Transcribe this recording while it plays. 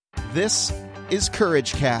This is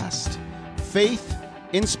Courage Cast. Faith,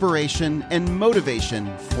 inspiration, and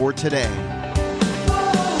motivation for today.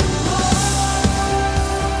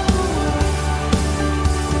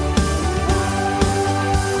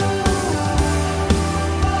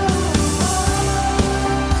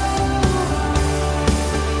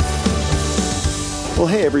 Well,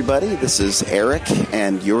 hey everybody, this is Eric,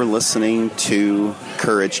 and you're listening to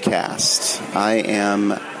Courage Cast. I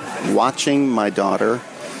am watching my daughter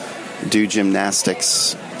do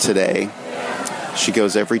gymnastics today. She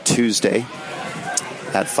goes every Tuesday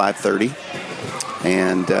at 5:30,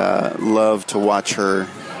 and love to watch her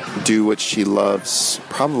do what she loves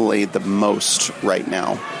probably the most right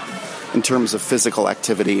now in terms of physical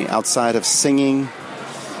activity. Outside of singing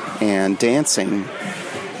and dancing,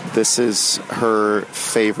 this is her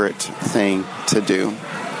favorite thing to do.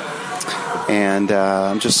 And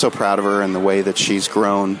I'm just so proud of her and the way that she's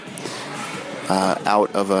grown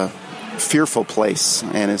out of a fearful place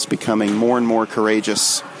and is becoming more and more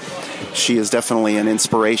courageous. She is definitely an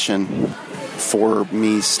inspiration for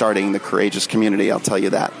me starting the Courageous community, I'll tell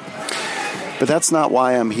you that. But that's not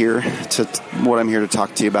why I'm here what I'm here to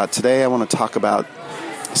talk to you about today. I want to talk about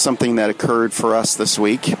something that occurred for us this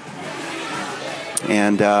week.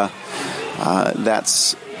 And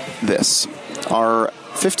that's this. Our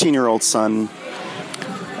 15-year-old son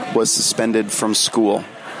was suspended from school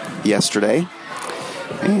yesterday.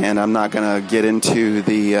 And I'm not going to get into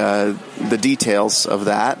the details of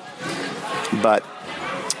that. But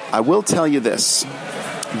I will tell you this,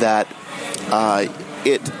 that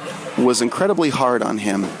it was incredibly hard on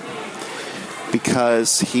him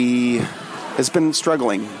because he has been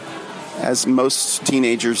struggling. As most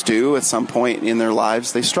teenagers do at some point in their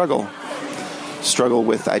lives, they struggle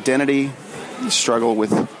with identity, struggle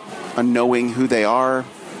with unknowing who they are,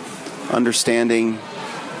 understanding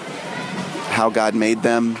how God made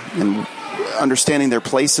them, and understanding their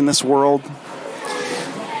place in this world,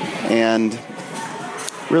 and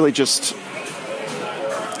really just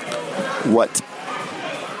what,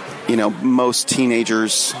 most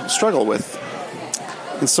teenagers struggle with.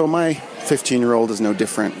 And so my 15-year-old is no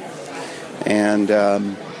different. And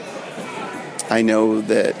I know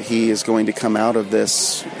that he is going to come out of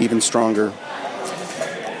this even stronger.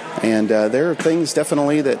 And there are things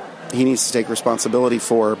definitely that he needs to take responsibility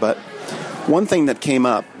for. But one thing that came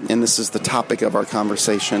up, and this is the topic of our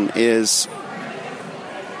conversation, is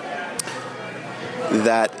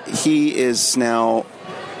that he is now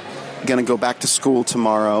going to go back to school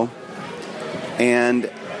tomorrow, and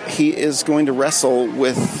he is going to wrestle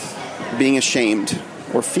with being ashamed,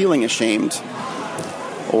 or feeling ashamed,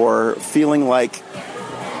 or feeling like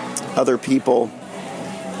other people,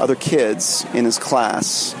 other kids in his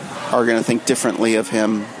class are going to think differently of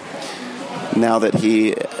him now that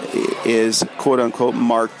he is, quote-unquote,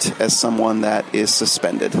 marked as someone that is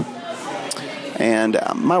suspended. And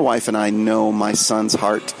my wife and I know my son's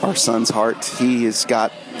heart, our son's heart. He has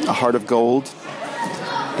got a heart of gold.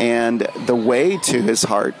 And the way to his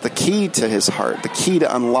heart, the key to his heart, the key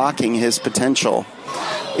to unlocking his potential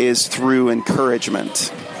is through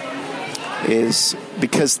encouragement. Is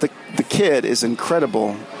because the kid is an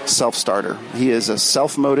incredible self-starter. He is a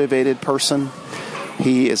self-motivated person.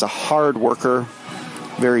 He is a hard worker,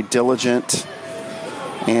 very diligent,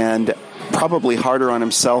 and probably harder on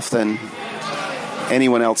himself than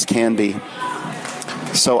anyone else can be.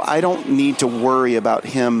 So I don't need to worry about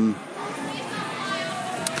him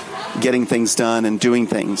getting things done and doing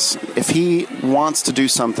things. If he wants to do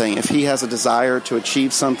something, if he has a desire to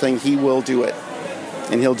achieve something, he will do it.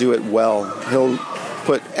 And he'll do it well. He'll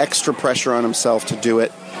put extra pressure on himself to do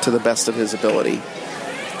it to the best of his ability.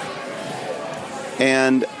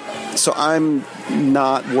 And so I'm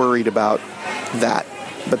not worried about that.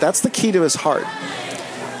 But that's the key to his heart.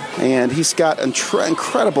 And he's got an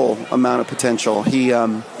incredible amount of potential. He,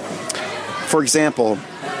 for example,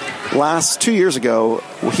 2 years ago,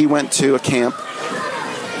 he went to a camp,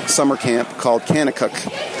 summer camp called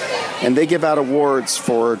Kanakuk. And they give out awards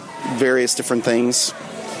for various different things.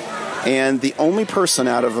 And the only person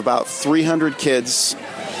out of about 300 kids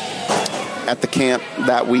at the camp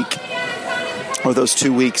that week, or those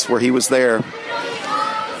 2 weeks where he was there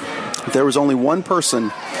was only one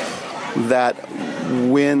person that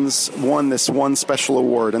won this one special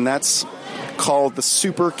award, and that's called the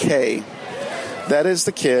Super K. That is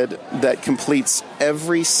the kid that completes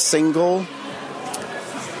every single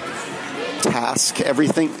task, every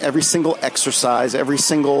single exercise, every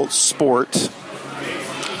single sport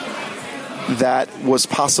that was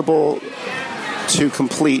possible to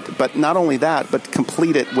complete, but not only that, but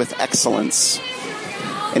complete it with excellence.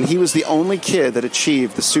 And he was the only kid that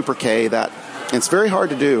achieved the Super K that It's very hard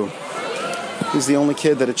to do. He's the only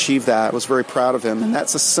kid that achieved that. I was very proud of him. And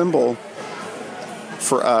that's a symbol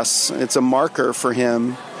for us. It's a marker for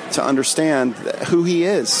him to understand who he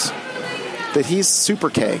is, that he's Super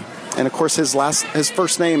K. And of course, his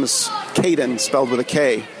first name is Caden, spelled with a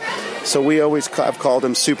K. So we always have called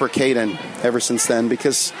him Super Caden ever since then,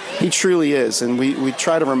 because he truly is. And we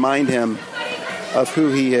try to remind him of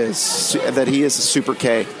who he is, that he is a Super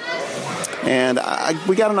K. And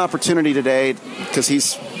we got an opportunity today, because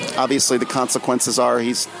he's obviously, the consequences are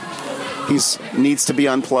he's needs to be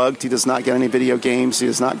unplugged. He does not get any video games. He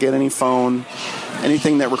does not get any phone.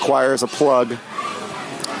 Anything that requires a plug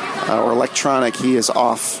or electronic, he is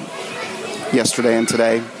off yesterday and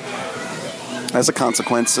today as a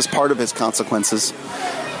consequence, as part of his consequences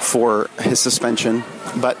for his suspension.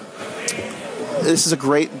 But this is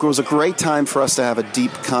was a great time for us to have a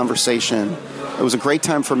deep conversation. It was a great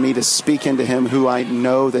time for me to speak into him, who I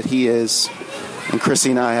know that he is. And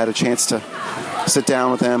Chrissy and I had a chance to sit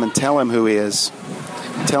down with him and tell him who he is,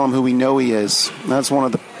 tell him who we know he is. And that's one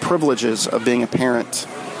of the privileges of being a parent,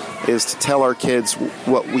 is to tell our kids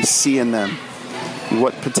what we see in them,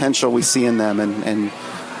 what potential we see in them, and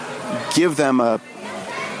give them a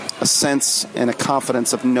sense and a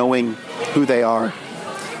confidence of knowing who they are.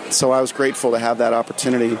 So I was grateful to have that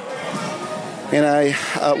opportunity. And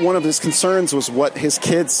one of his concerns was what his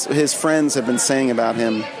friends have been saying about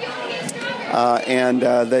him, and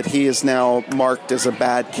that he is now marked as a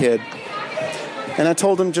bad kid. And I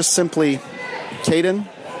told him just simply, Caden,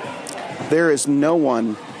 there is no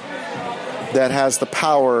one that has the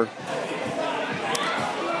power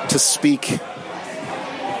to speak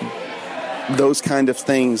those kind of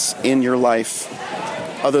things in your life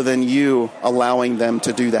other than you allowing them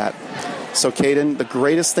to do that. So, Caden, the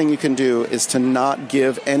greatest thing you can do is to not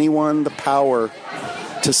give anyone the power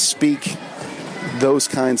to speak those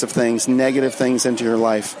kinds of things, negative things into your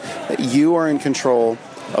life. That you are in control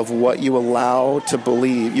of what you allow to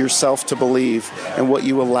believe, yourself to believe, and what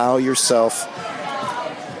you allow yourself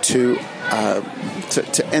to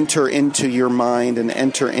enter into your mind and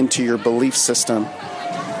enter into your belief system.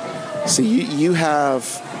 So you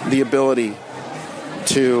have the ability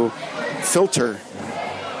to filter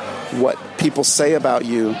what people say about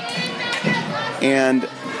you, and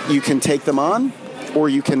you can take them on or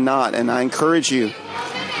you cannot. And I encourage you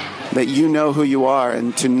that you know who you are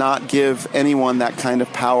and to not give anyone that kind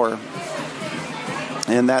of power.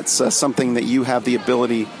 And that's something that you have the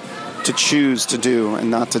ability to choose to do and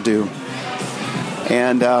not to do.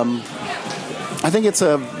 And I think it's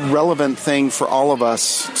a relevant thing for all of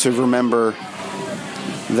us to remember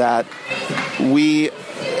that we,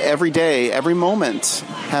 every day, every moment,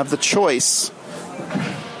 have the choice.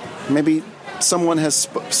 Maybe someone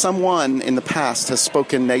in the past has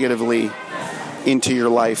spoken negatively into your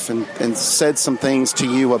life and said some things to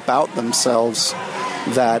you about themselves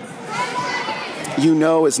that you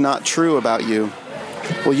know is not true about you.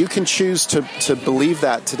 Well, you can choose to believe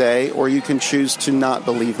that today, or you can choose to not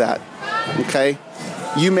believe that. Okay?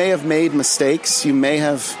 You may have made mistakes. You may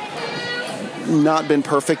have not been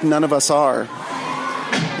perfect. None of us are.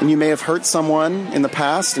 And you may have hurt someone in the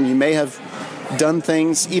past, and you may have done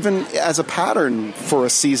things even as a pattern for a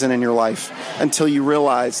season in your life until you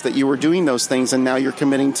realize that you were doing those things, and now you're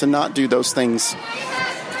committing to not do those things.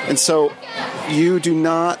 And so you do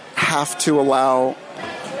not have to allow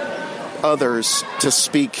others to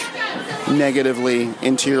speak negatively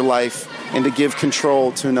into your life and to give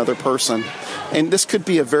control to another person. And this could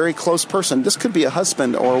be a very close person. This could be a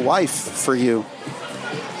husband or a wife for you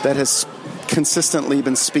that has consistently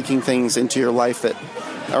been speaking things into your life that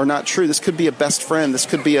are not true. This could be a best friend. This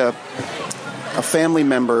could be a family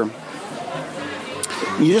member.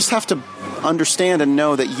 You just have to understand and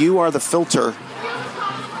know that you are the filter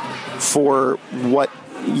for what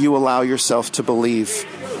you allow yourself to believe.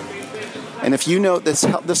 And if you know this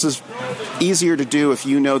is easier to do if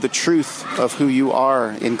you know the truth of who you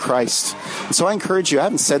are in Christ. And so I encourage you, I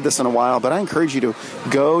haven't said this in a while, but I encourage you to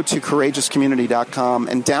go to courageouscommunity.com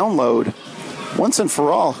and download once and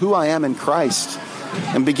for all who I am in Christ,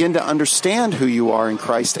 and begin to understand who you are in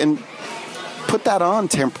Christ, and put that on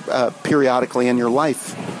periodically in your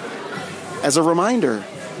life as a reminder,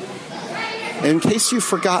 in case you've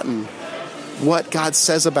forgotten what God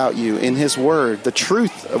says about you in His Word, the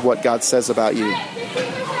truth of what God says about you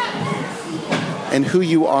and who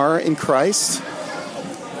you are in Christ.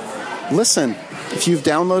 Listen, if you've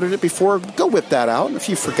downloaded it before, go whip that out. If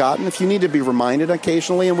you've forgotten, if you need to be reminded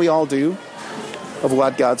occasionally, and we all do, of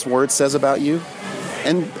what God's Word says about you,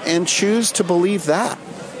 and choose to believe that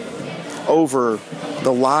over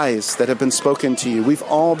the lies that have been spoken to you. We've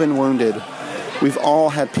all been wounded. We've all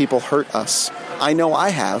had people hurt us. I know I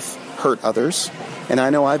have hurt others, and I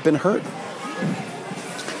know I've been hurt.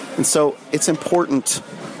 And so it's important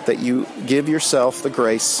that you give yourself the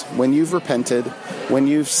grace when you've repented, when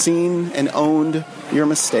you've seen and owned your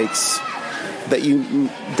mistakes, that you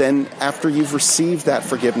then, after you've received that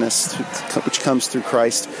forgiveness, which comes through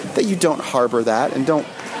Christ, that you don't harbor that and don't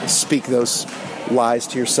speak those lies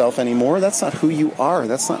to yourself anymore. That's not who you are.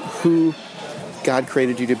 That's not who God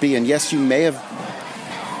created you to be. And yes, you may have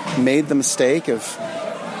made the mistake of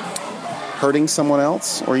hurting someone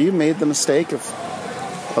else, or you made the mistake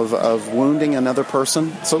of wounding another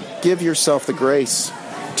person. So give yourself the grace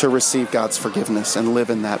to receive God's forgiveness and live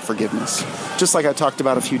in that forgiveness. Just like I talked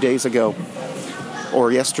about a few days ago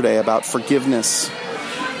or yesterday about forgiveness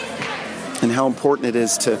and how important it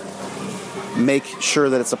is to make sure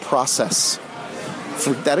that it's a process.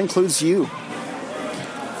 That includes you.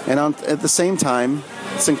 And at the same time,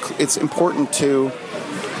 it's important to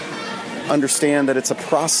understand that it's a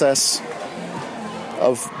process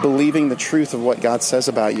of believing the truth of what God says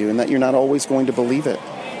about you, and that you're not always going to believe it.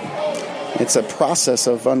 It's a process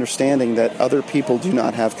of understanding that other people do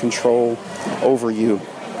not have control over you,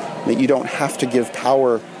 that you don't have to give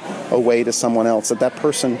power away to someone else, that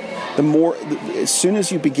person, as soon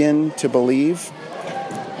as you begin to believe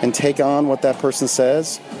and take on what that person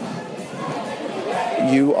says,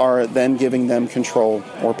 you are then giving them control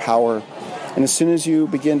or power. And as soon as you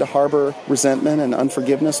begin to harbor resentment and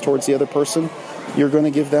unforgiveness towards the other person, you're going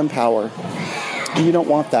to give them power. And you don't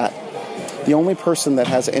want that. The only person that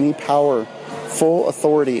has any power, full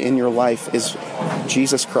authority in your life is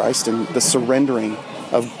Jesus Christ and the surrendering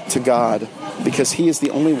to God, because He is the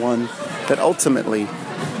only one that ultimately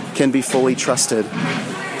can be fully trusted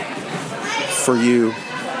for you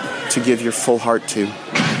to give your full heart to.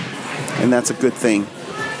 And that's a good thing.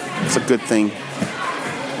 It's a good thing.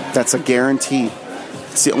 That's a guarantee.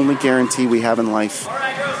 It's the only guarantee we have in life.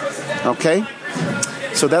 Okay?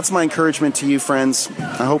 So that's my encouragement to you, friends.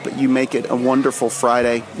 I hope that you make it a wonderful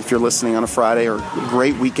Friday, if you're listening on a Friday, or a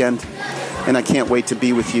great weekend. And I can't wait to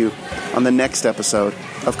be with you on the next episode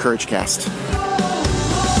of Courage Cast.